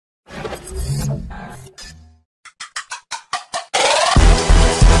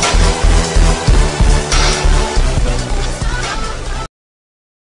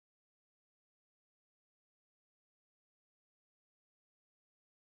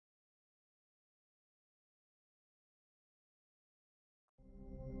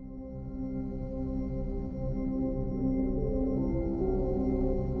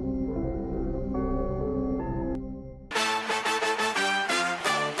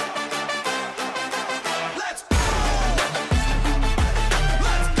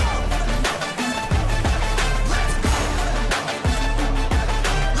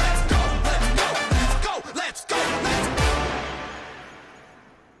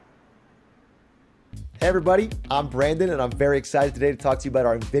Hey everybody, I'm Brandon and I'm very excited today to talk to you about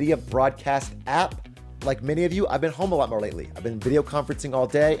our NVIDIA Broadcast app. Like many of you, I've been home a lot more lately. I've been video conferencing all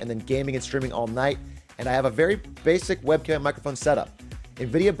day and then gaming and streaming all night, and I have a very basic webcam and microphone setup.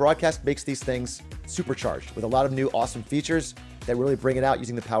 NVIDIA Broadcast makes these things supercharged with a lot of new awesome features that really bring it out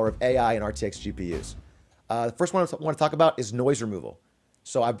using the power of AI and RTX GPUs. The first one I want to talk about is noise removal.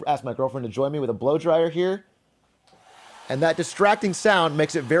 So I've asked my girlfriend to join me with a blow dryer here, and that distracting sound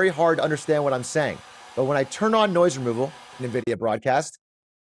makes it very hard to understand what I'm saying. But when I turn on noise removal in NVIDIA Broadcast,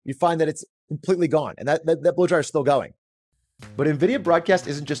 you find that it's completely gone, and that blow dryer is still going. But NVIDIA Broadcast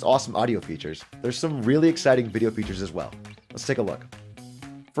isn't just awesome audio features. There's some really exciting video features as well. Let's take a look.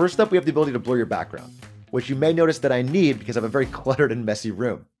 First up, we have the ability to blur your background, which you may notice that I need because I have a very cluttered and messy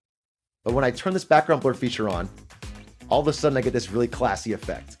room. But when I turn this background blur feature on, all of a sudden I get this really classy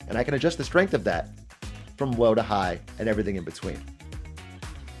effect, and I can adjust the strength of that from low to high and everything in between.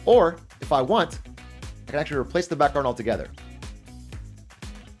 Or, if I want, I can actually replace the background altogether.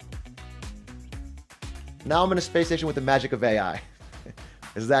 Now I'm in a space station with the magic of AI.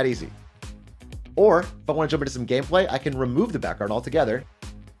 It's that easy. Or, if I want to jump into some gameplay, I can remove the background altogether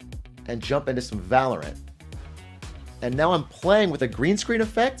and jump into some Valorant. And now I'm playing with a green screen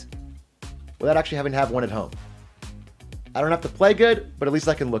effect without actually having to have one at home. I don't have to play good, but at least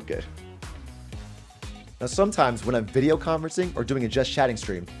I can look good. Now sometimes when I'm video conferencing or doing a just chatting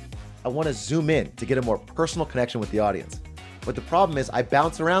stream, I want to zoom in to get a more personal connection with the audience. But the problem is I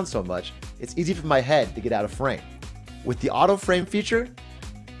bounce around so much, it's easy for my head to get out of frame. With the auto frame feature,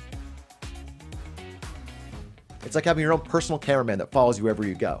 it's like having your own personal cameraman that follows you wherever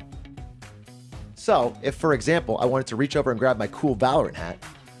you go. So if, for example, I wanted to reach over and grab my cool Valorant hat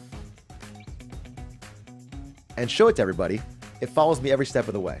and show it to everybody, it follows me every step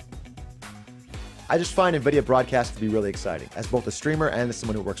of the way. I just find NVIDIA Broadcast to be really exciting, as both a streamer and as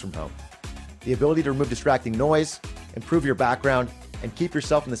someone who works from home. The ability to remove distracting noise, improve your background, and keep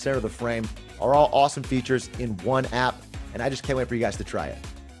yourself in the center of the frame are all awesome features in one app, and I just can't wait for you guys to try it.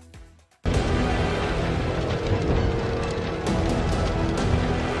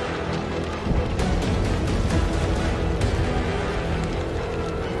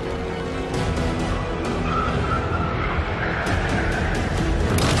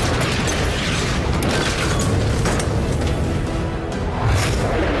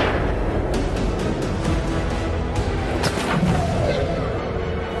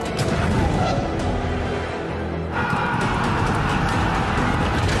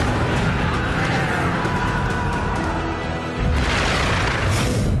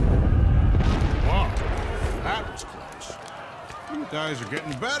 Guys are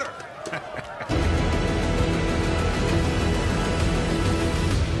getting better.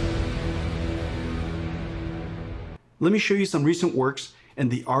 Let me show you some recent works in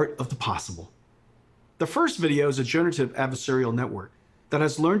the art of the possible. The first video is a generative adversarial network that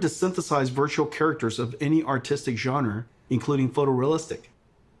has learned to synthesize virtual characters of any artistic genre, including photorealistic.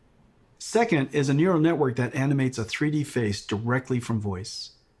 Second is a neural network that animates a 3D face directly from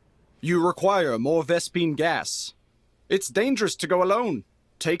voice. You require more Vespine gas. It's dangerous to go alone.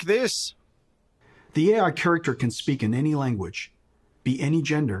 Take this. The AI character can speak in any language, be any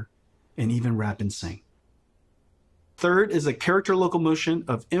gender, and even rap and sing. Third is a character locomotion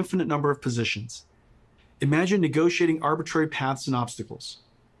of infinite number of positions. Imagine negotiating arbitrary paths and obstacles.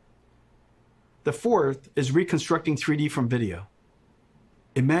 The fourth is reconstructing 3D from video.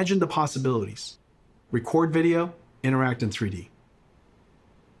 Imagine the possibilities. Record video, interact in 3D.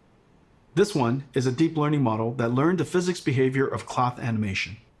 This one is a deep learning model that learned the physics behavior of cloth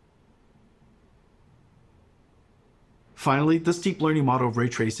animation. Finally, this deep learning model of ray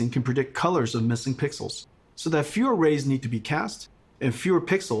tracing can predict colors of missing pixels, so that fewer rays need to be cast and fewer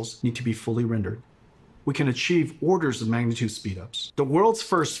pixels need to be fully rendered. We can achieve orders of magnitude speedups. The world's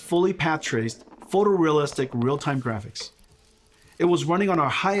first fully path-traced, photorealistic real-time graphics. It was running on our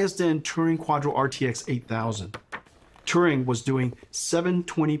highest-end Turing Quadro RTX 8000. Turing was doing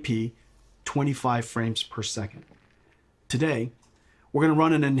 720p 25 frames per second. Today, we're going to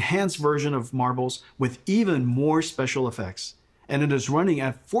run an enhanced version of Marbles with even more special effects, and it is running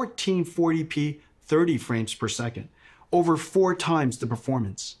at 1440p 30 frames per second, over 4 times the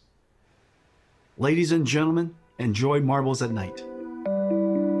performance. Ladies and gentlemen, enjoy Marbles at night.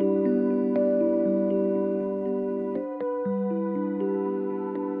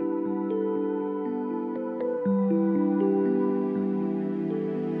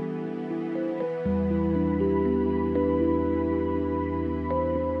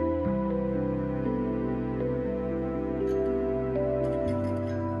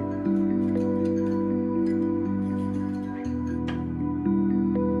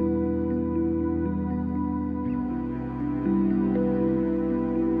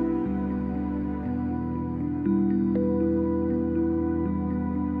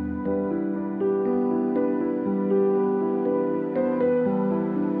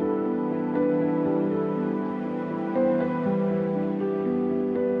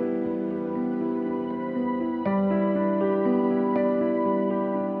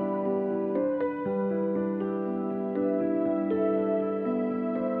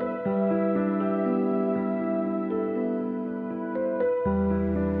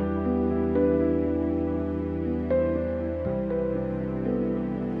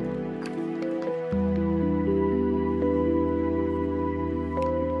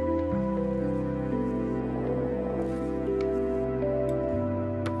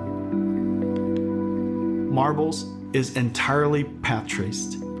 Marbles is entirely path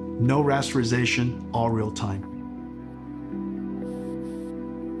traced. No rasterization, all real time.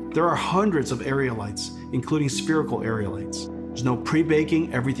 There are hundreds of area lights, including spherical area lights. There's no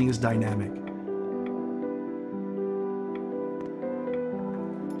pre-baking, everything is dynamic.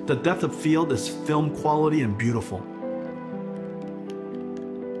 The depth of field is film quality and beautiful.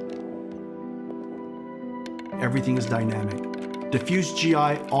 Everything is dynamic. Diffuse GI,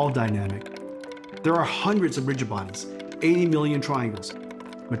 all dynamic. There are hundreds of rigid bodies, 80 million triangles.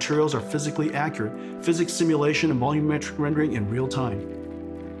 Materials are physically accurate, physics simulation and volumetric rendering in real time.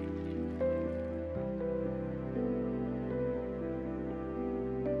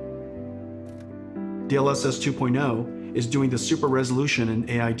 DLSS 2.0 is doing the super resolution and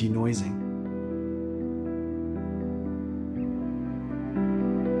AI denoising.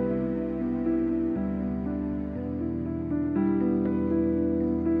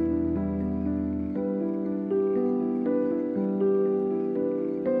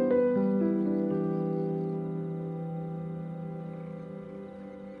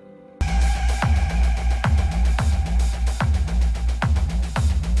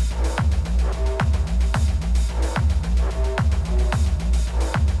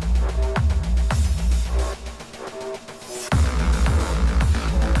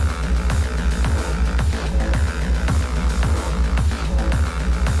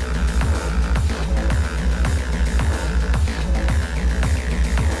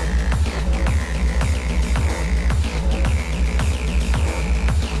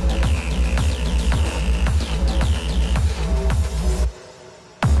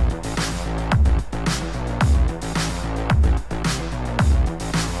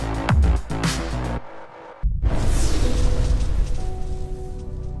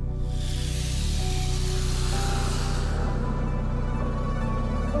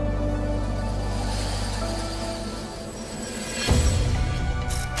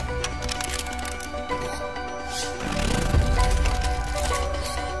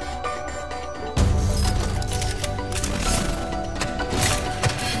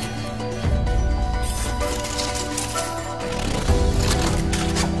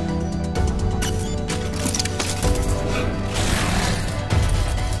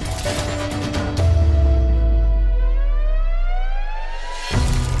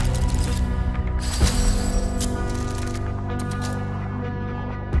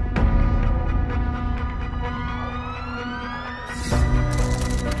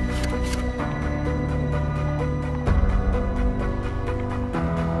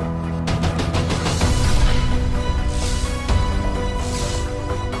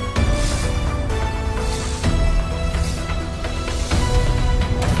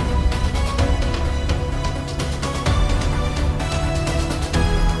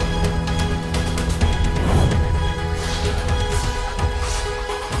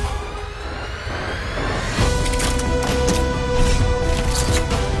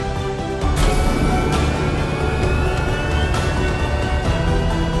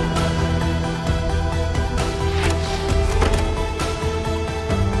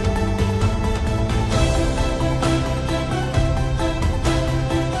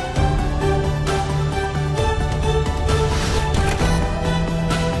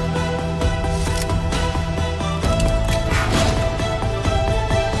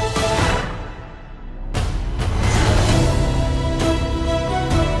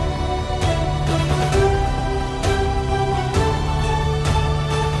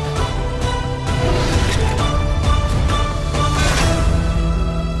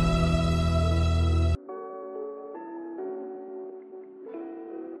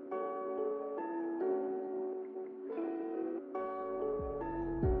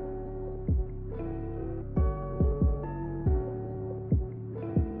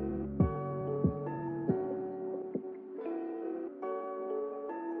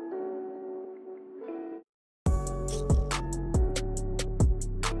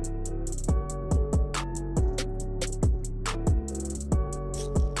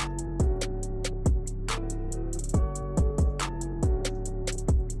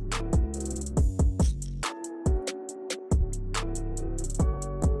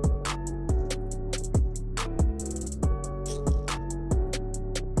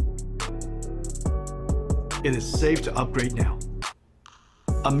 It is safe to upgrade now.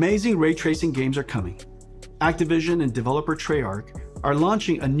 Amazing ray tracing games are coming. Activision and developer Treyarch are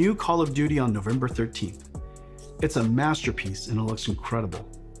launching a new Call of Duty on November 13th. It's a masterpiece and it looks incredible.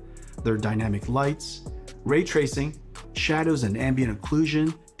 There are dynamic lights, ray tracing, shadows and ambient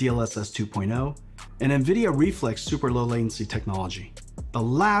occlusion, DLSS 2.0, and NVIDIA Reflex super low latency technology. The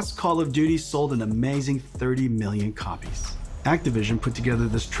last Call of Duty sold an amazing 30 million copies. Activision put together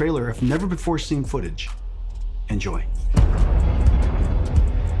this trailer of never-before-seen footage. Enjoy.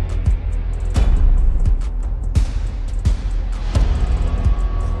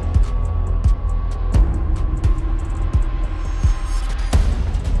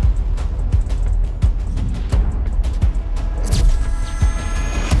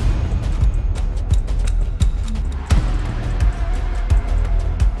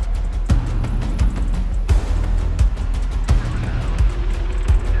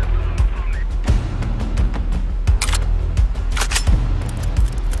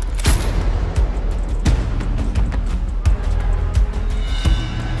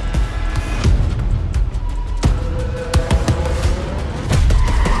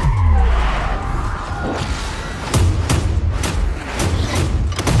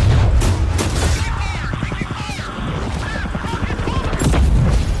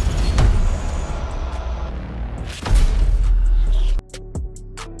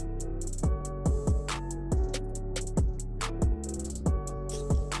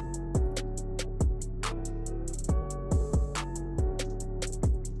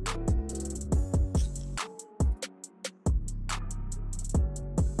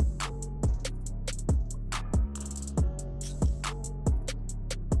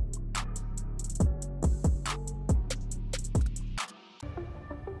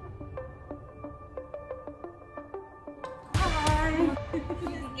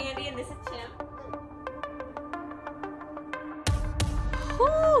 This is Andy and this is Tim.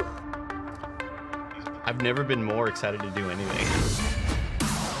 Woo! I've never been more excited to do anything.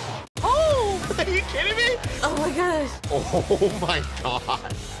 Oh! Are you kidding me? Oh my gosh. Oh my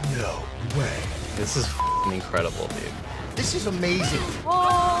god. No way. This is incredible, dude. This is amazing.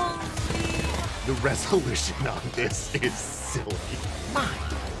 Holy. The resolution on this is silly. My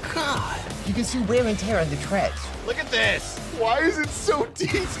God. You can see wear and tear on the treads. Look at this. Why is it so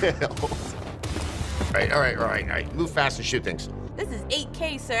detailed? All right. Move fast and shoot things. This is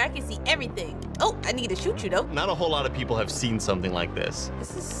 8K, sir. I can see everything. Oh, I need to shoot you, though. Not a whole lot of people have seen something like this.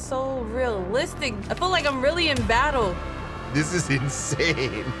 This is so realistic. I feel like I'm really in battle. This is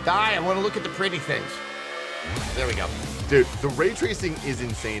insane. I want to look at the pretty things. There we go. Dude, the ray tracing is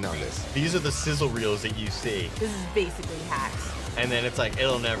insane on this. These are the sizzle reels that you see. This is basically hacks. And then it's like,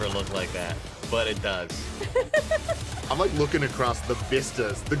 it'll never look like that. But it does. I'm like looking across the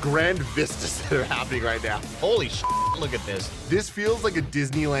vistas, the grand vistas that are happening right now. Holy shit, look at this. This feels like a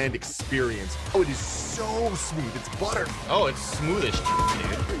Disneyland experience. Oh, it is so smooth. It's butter. Oh, it's smooth as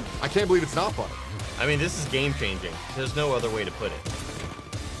shit, dude. I can't believe it's not butter. I mean, this is game changing. There's no other way to put it.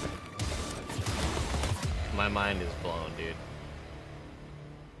 My mind is blown, dude.